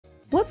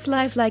What's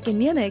life like in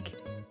Munich?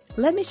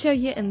 Let me show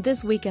you in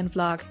this weekend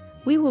vlog.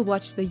 We will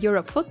watch the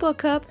Europe Football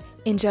Cup,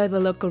 enjoy the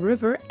local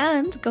river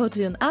and go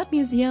to an art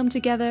museum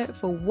together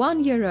for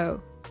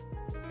 €1.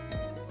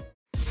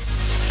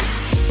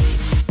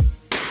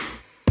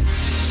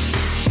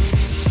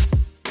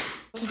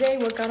 Today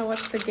we're gonna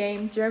watch the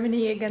game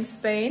Germany against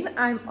Spain.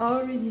 I'm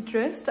already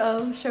dressed.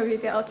 I'll show you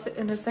the outfit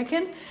in a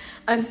second.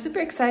 I'm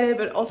super excited,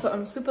 but also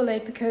I'm super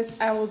late because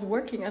I was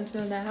working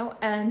until now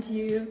and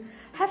you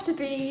have to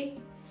be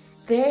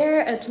there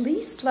at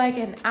least like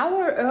an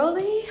hour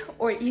early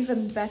or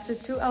even better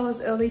 2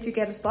 hours early to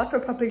get a spot for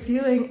public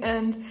viewing,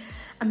 and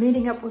I'm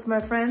meeting up with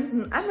my friends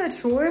and I'm not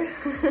sure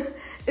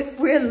if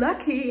we're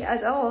lucky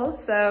at all.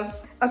 So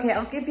okay,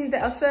 I'll give you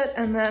the outfit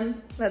and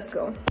then let's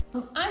go.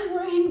 I'm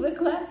wearing the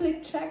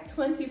classic Czech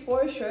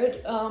 24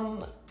 shirt.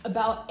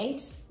 About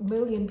 8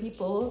 million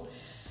people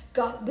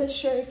got this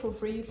shirt for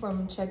free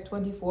from Czech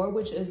 24,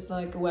 which is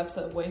like a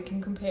website where you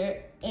can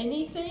compare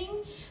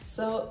anything.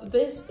 So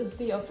this is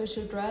the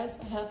official dress.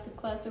 I have the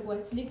classic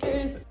white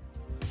sneakers.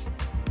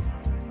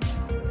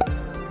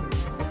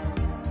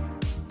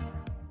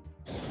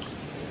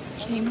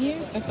 Came here,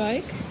 a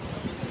bike.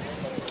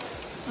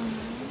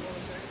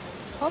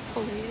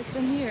 Hopefully it's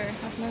in here.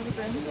 I've never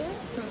been there.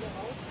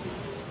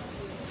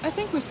 I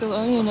think we're still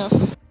early enough.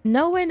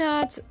 No, we're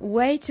not.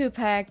 Way too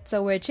packed,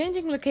 so we're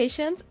changing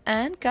locations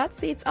and got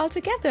seats all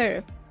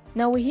together.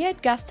 Now we're here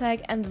at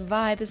Gasteig and the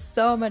vibe is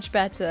so much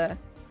better.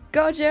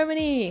 Go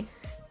Germany!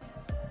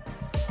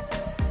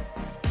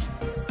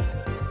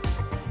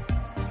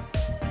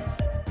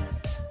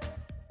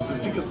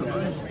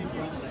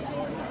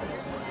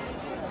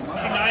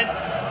 Hinein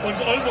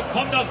und Olmo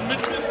kommt aus dem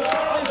Mittelfeld.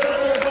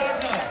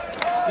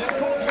 Der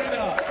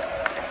Co-Trainer.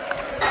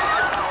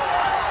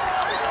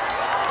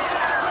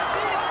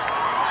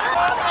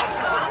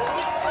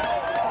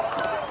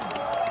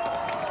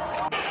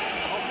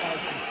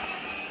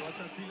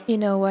 You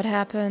know what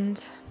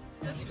happened?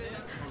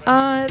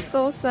 Ah, it's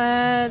so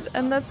sad,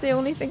 and that's the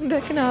only thing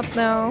that can help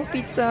now.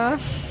 Pizza.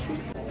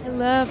 I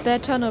love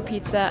that tonno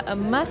pizza, a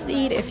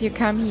must-eat if you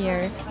come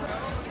here.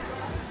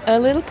 A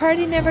little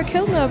party never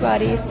killed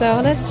nobody, so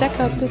let's check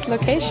out this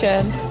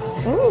location.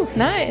 Ooh,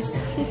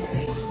 nice!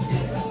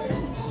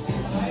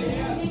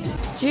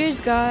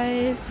 Cheers,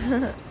 guys!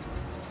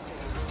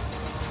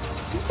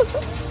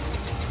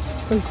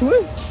 Oh,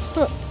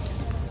 cool!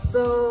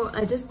 So,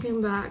 I just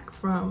came back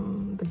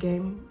from the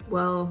game.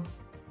 Well,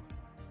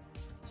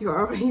 you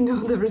already know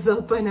the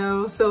result by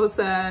now, so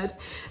sad.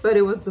 But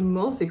it was the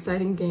most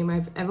exciting game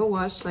I've ever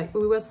watched. Like,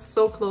 we were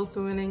so close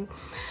to winning.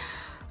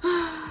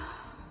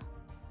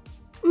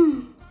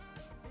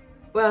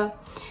 Well,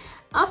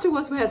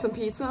 afterwards we had some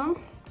pizza,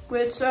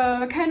 which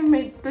kind of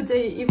made the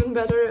day even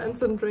better, and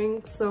some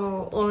drinks.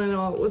 So all in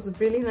all, it was a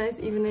really nice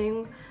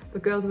evening. The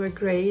girls were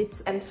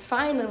great. And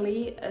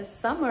finally, a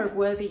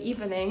summer-worthy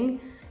evening.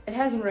 It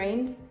hasn't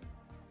rained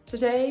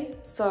today,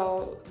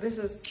 so this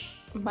is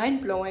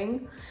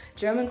mind-blowing.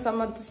 German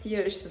summer this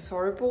year is just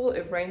horrible.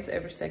 It rains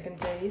every second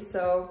day,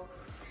 so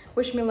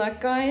wish me luck,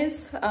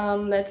 guys.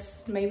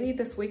 That maybe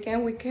this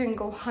weekend we can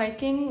go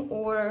hiking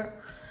or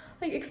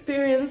like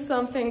experience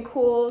something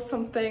cool,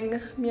 something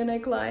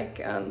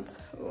Munich-like, and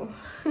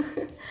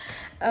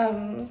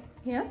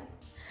yeah,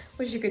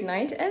 wish you good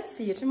night and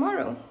see you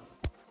tomorrow.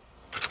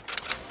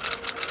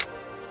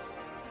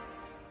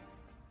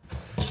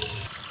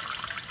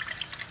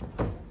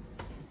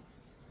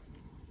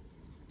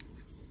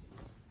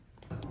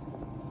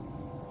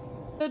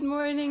 Good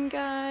morning,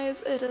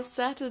 guys. It is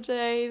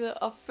Saturday, the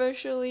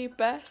officially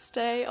best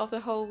day of the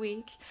whole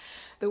week.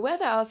 The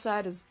weather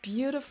outside is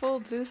beautiful,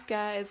 blue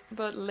skies,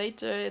 but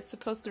later it's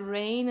supposed to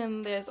rain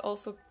and there's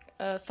also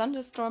a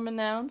thunderstorm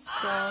announced,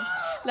 so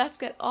let's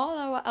get all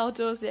our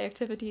outdoorsy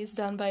activities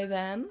done by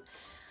then.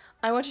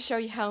 I want to show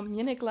you how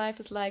Munich life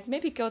is like.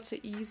 Maybe go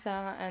to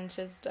Isar and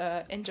just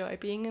enjoy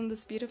being in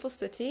this beautiful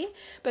city.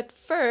 But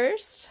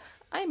first,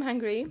 I'm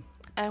hungry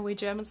and we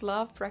Germans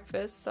love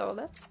breakfast, so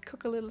let's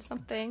cook a little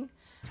something.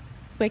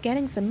 We're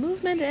getting some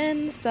movement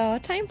in, so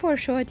time for a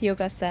short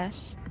yoga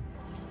set.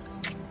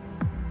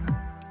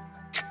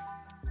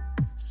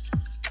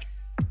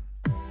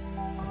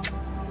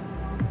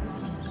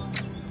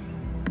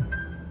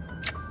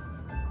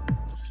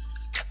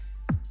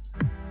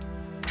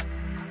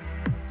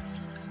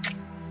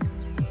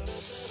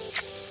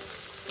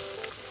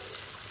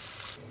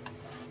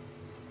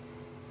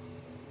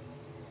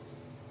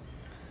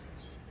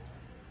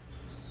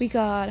 We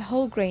got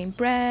whole grain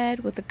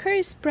bread with a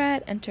curry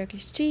spread and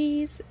Turkish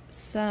cheese,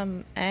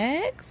 some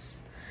eggs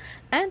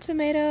and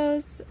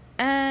tomatoes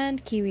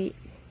and kiwi.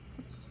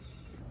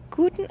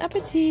 Guten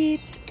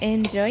Appetit!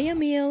 Enjoy your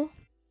meal!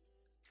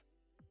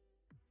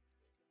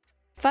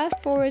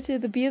 Fast forward to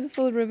the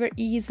beautiful river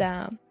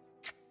Isar.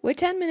 We're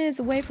 10 minutes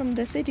away from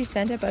the city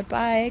center by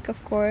bike,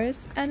 of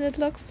course, and it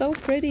looks so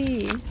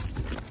pretty.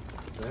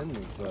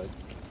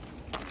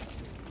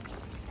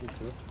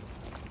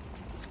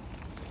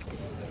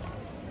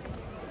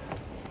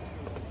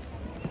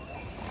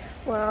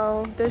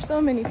 Wow, there's so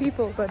many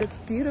people, but it's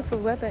beautiful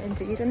weather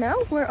indeed. And now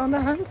we're on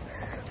the hunt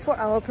for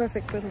our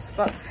perfect little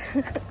spot.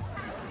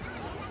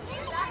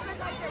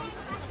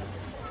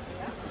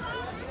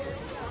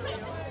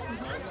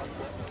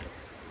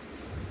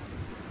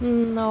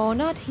 No,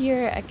 not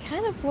here. I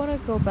kind of want to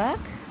go back.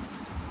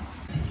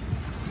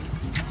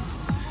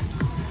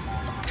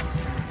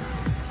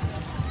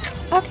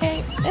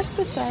 Okay, it's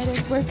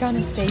decided. We're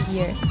gonna stay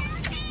here.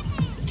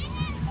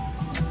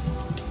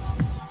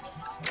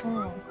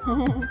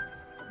 Oh.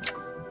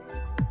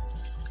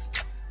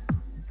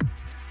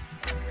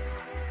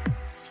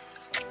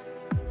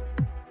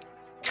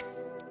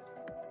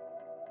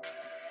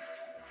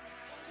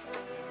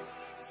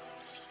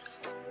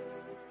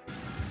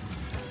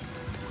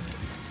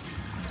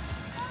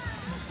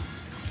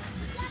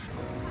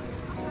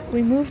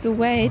 We moved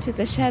away to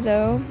the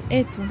shadow.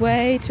 It's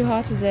way too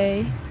hot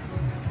today.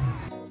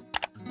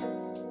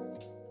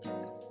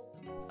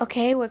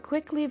 Okay, we're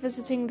quickly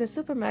visiting the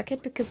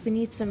supermarket because we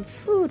need some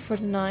food for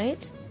the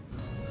night.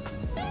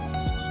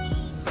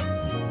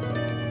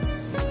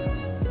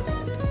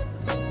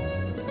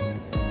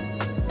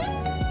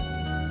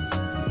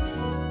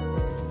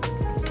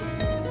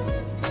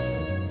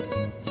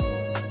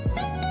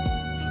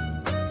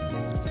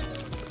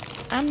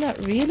 I'm not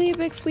really a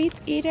big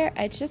sweets eater,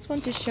 I just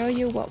want to show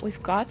you what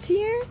we've got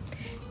here.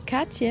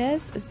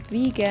 Katja's is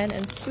vegan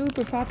and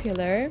super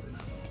popular.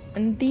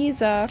 And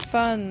these are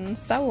fun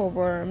sour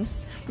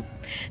worms.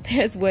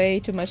 There's way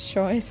too much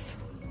choice.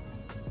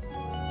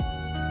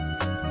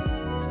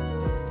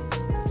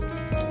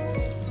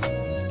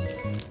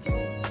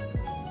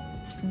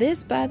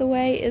 This, by the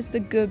way, is the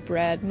good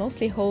bread,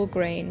 mostly whole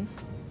grain.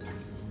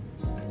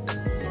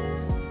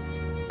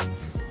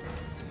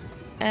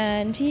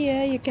 And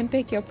here you can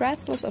pick your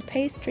pretzels or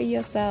pastry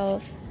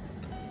yourself.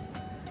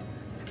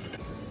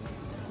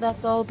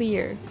 That's all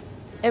beer.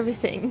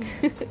 Everything.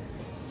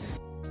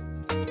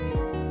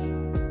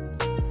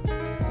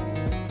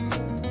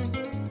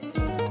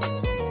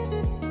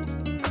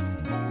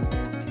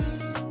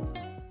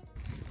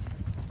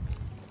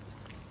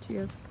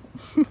 Cheers.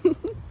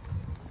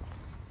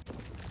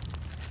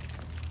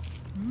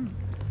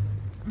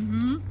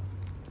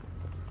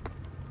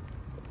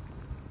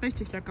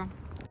 Richtig lecker.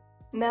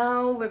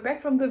 Now we're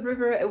back from the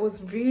river. It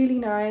was really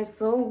nice,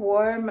 so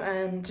warm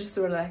and just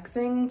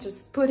relaxing.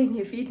 Just putting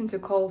your feet into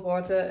cold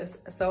water is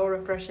so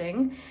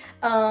refreshing.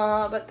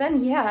 But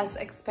then, yeah, as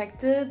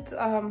expected,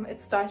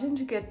 it's starting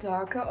to get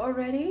darker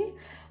already.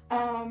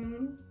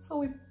 So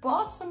we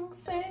bought some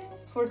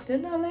things for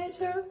dinner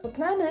later. The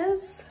plan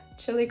is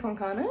chili con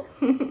carne.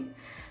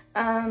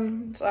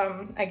 And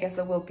I guess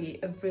it will be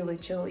a really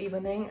chill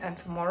evening. And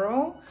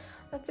tomorrow,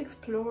 let's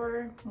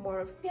explore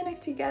more of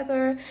Munich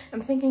together.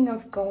 I'm thinking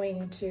of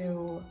going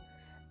to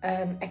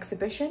an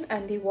exhibition,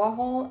 Andy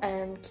Warhol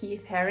and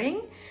Keith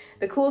Haring.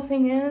 The cool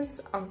thing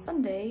is, on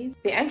Sundays,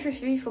 the entry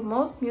fee for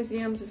most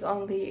museums is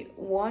only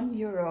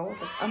 €1.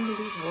 That's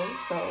unbelievable,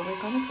 so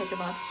we're gonna take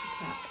advantage of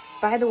that.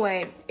 By the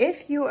way,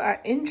 if you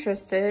are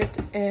interested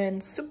in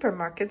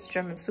supermarkets,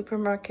 German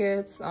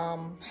supermarkets,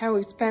 how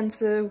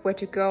expensive, where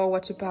to go,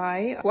 what to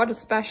buy, what is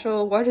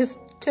special, what is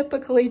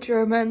typically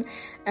German,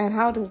 and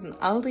how does an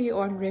Aldi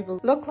or an Rewe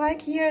look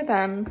like here,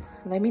 then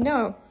let me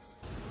know.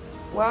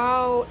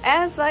 Wow,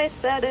 as I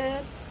said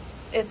it,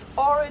 it's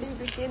already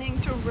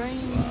beginning to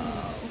rain.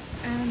 Wow.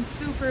 And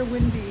super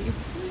windy.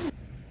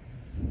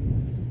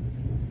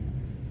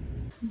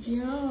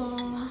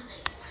 Yeah.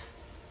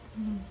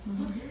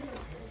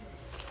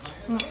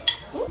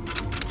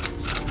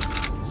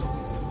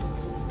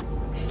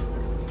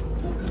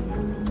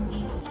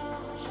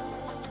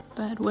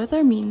 Bad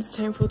weather means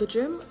time for the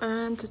gym,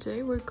 and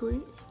today we're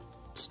going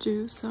to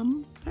do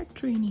some back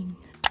training.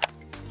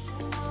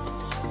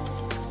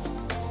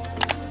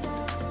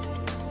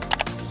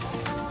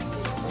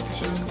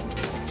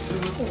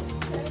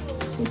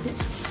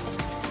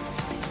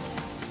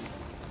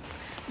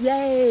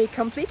 Yay!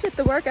 Completed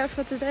the workout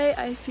for today.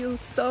 I feel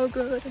so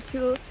good.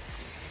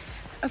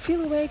 I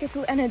feel awake, I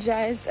feel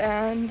energized,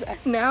 and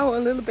now a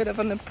little bit of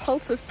an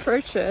impulsive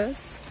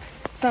purchase.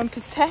 Some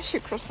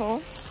pistachio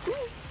croissants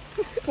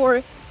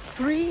for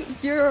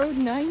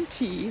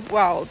 €3.90.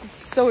 Wow,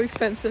 that's so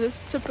expensive.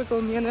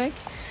 Typical Munich.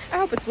 I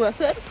hope it's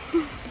worth it.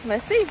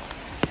 Let's see.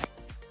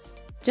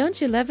 Don't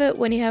you love it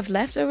when you have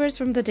leftovers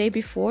from the day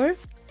before?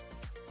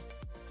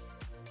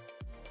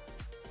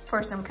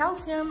 For some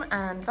calcium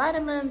and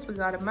vitamins, we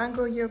got a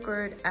mango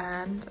yogurt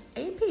and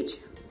a peach.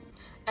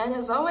 And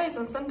as always,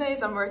 on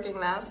Sundays I'm working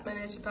last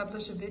minute to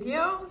publish a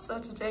video. So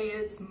today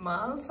it's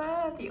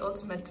Malta, the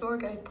Ultimate Tour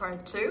Guide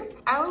Part 2.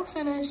 I will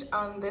finish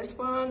on this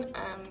one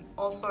and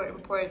also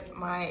import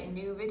my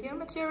new video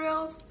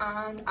materials,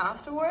 and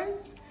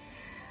afterwards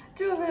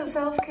do a little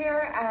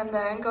self-care and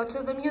then go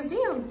to the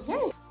museum.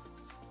 Yay!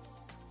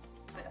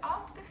 But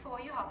off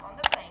before you hop on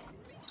the plane.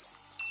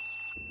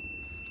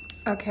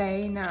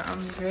 Okay, now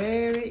I'm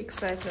very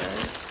excited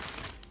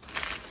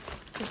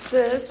because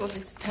this was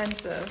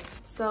expensive.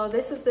 So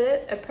this is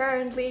it,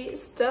 apparently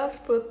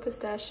stuffed with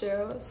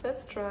pistachios.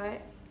 Let's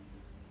try.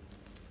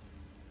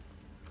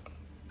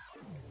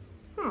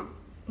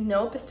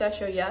 No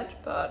pistachio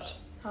yet, but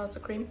how's the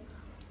cream?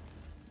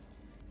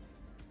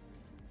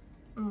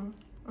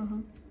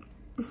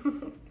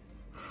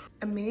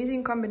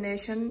 Amazing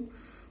combination,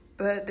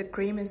 but the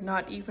cream is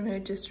not evenly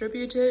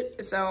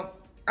distributed, so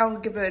I'll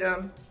give it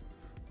a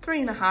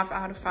 3.5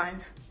 out of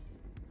 5.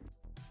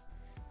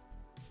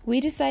 We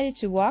decided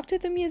to walk to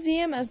the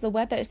museum as the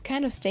weather is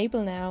kind of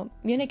stable now.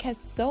 Munich has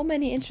so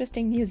many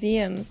interesting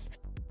museums.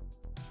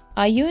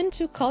 Are you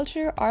into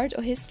culture, art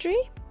or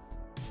history?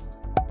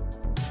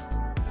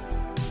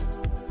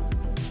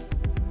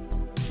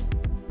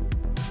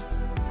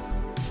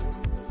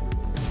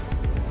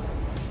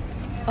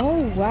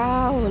 Oh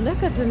wow,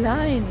 look at the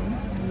line!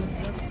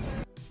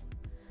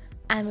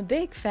 I'm a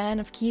big fan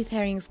of Keith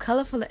Haring's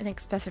colorful and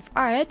expressive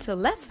art, so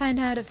let's find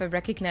out if I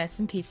recognize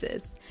some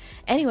pieces.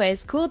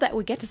 Anyways, cool that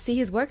we get to see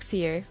his works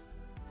here.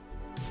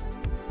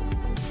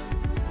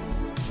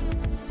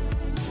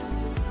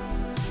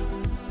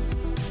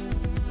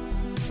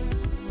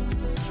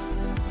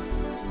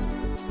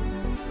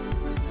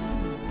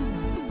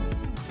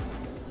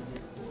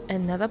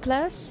 Another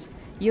plus?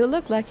 You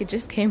look like you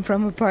just came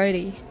from a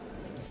party.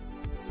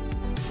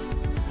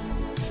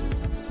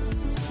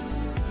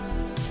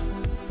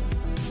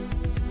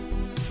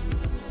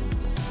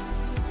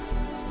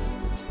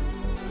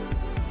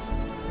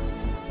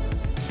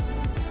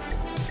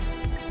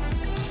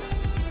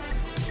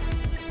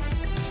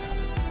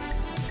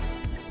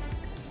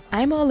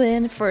 I'm all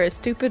in for a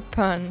stupid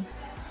pun,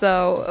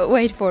 so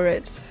wait for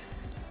it.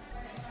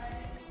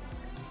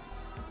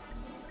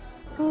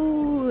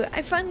 Ooh,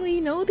 I finally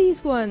know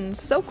these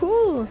ones, so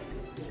cool!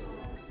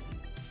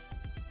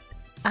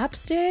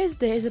 Upstairs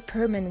there's a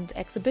permanent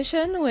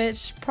exhibition,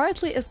 which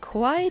partly is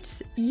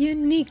quite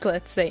unique,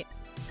 let's say.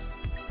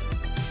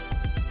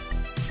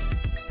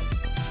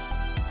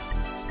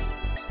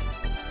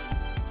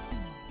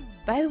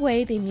 By the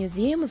way, the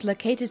museum is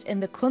located in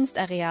the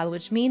Kunstareal,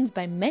 which means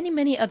by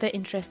many other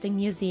interesting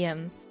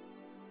museums.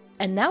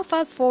 And now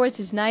fast forward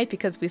to tonight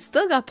because we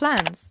still got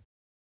plans.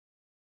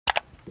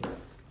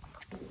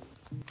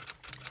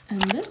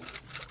 And this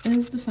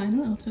is the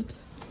final outfit.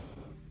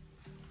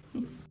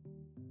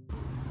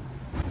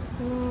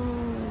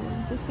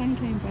 Oh, the sun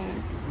came back.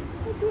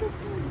 So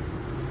beautiful.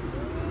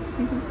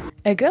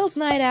 A girls'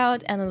 night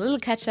out and a little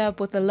catch up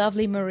with the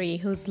lovely Marie,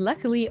 who's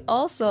luckily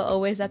also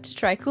always up to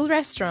try cool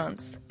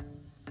restaurants.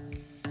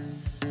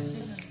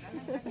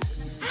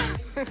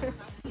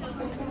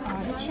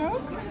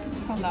 Artichoke,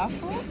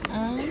 falafel,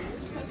 and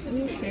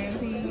we'll share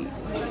the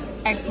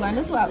eggplant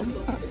as well.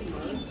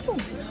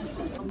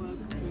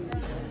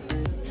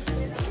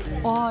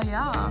 Oh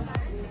yeah,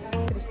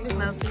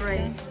 smells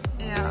great.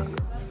 Yeah.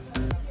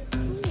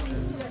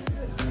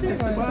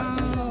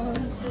 Wow.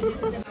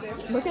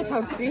 Look at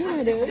how green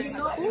it is.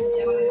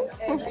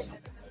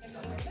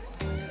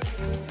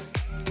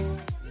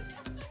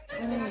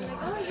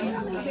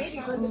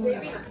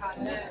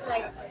 It's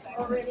like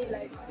already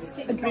like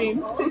A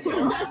dream. Oh,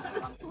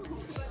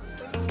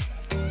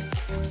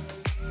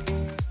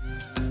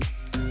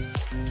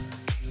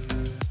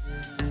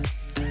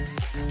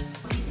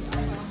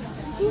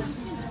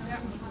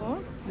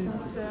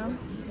 that's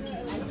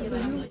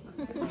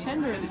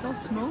tender, it's so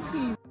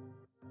smoky.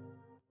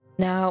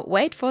 Now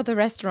wait for the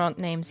restaurant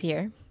names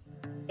here.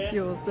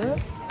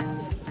 Josef,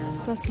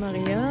 das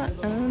Maria,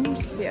 and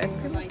the ice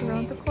cream is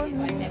around the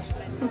corner.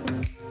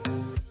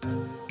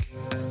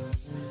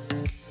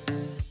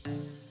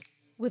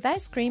 With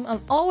ice cream,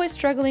 I'm always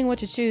struggling what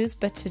to choose,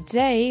 but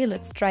today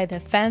let's try the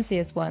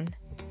fanciest one.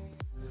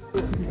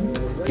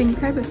 Pink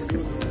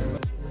hibiscus.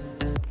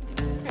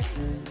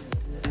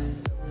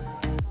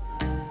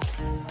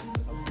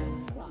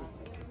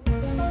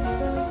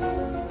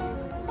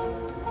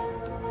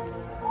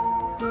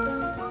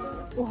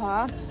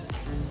 Oha.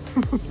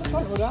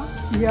 Toll, oder?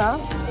 Ja.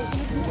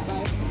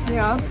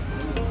 Ja.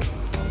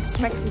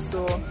 Schmeckt wie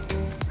so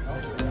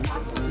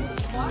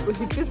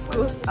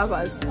Hibiskus, aber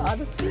als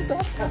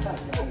Badezutat.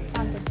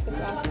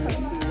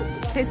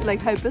 Tastes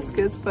like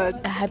hibiscus, but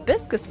a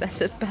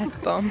hibiscus-scented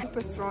bath bomb.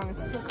 Super strong and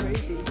super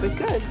crazy, but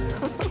good.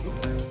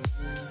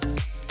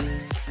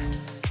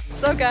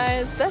 So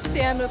guys, that's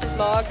the end of the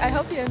vlog. I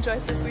hope you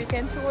enjoyed this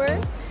weekend tour.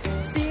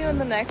 See you in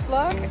the next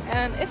vlog,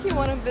 and if you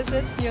want to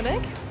visit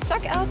Munich,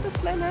 check out this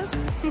playlist.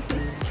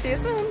 See you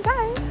soon,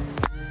 bye!